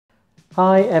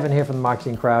Hi, Evan here from the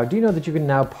Marketing Crowd. Do you know that you can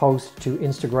now post to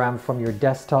Instagram from your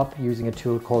desktop using a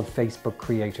tool called Facebook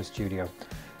Creator Studio?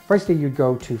 Firstly, you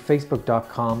go to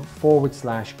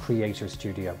facebook.com/Creator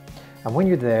Studio. And when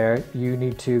you're there, you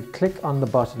need to click on the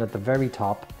button at the very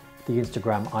top, the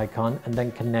Instagram icon, and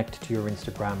then connect to your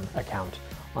Instagram account.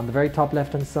 On the very top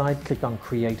left-hand side, click on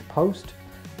Create Post,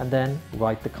 and then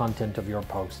write the content of your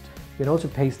post. You can also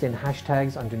paste in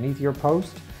hashtags underneath your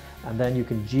post, and then you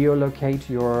can geolocate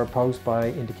your post by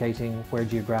indicating where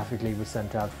geographically it was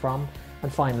sent out from.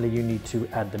 And finally, you need to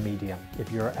add the medium.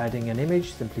 If you're adding an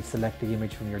image, simply select the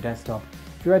image from your desktop.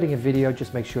 If you're adding a video,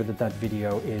 just make sure that that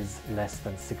video is less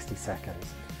than 60 seconds.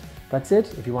 That's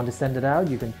it. If you want to send it out,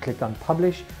 you can click on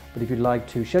Publish. But if you'd like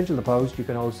to schedule the post, you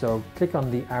can also click on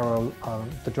the arrow,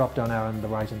 the drop-down arrow on the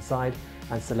right-hand side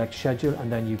and select Schedule,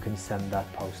 and then you can send that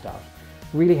post out.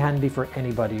 Really handy for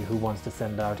anybody who wants to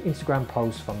send out Instagram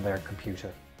posts from their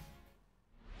computer.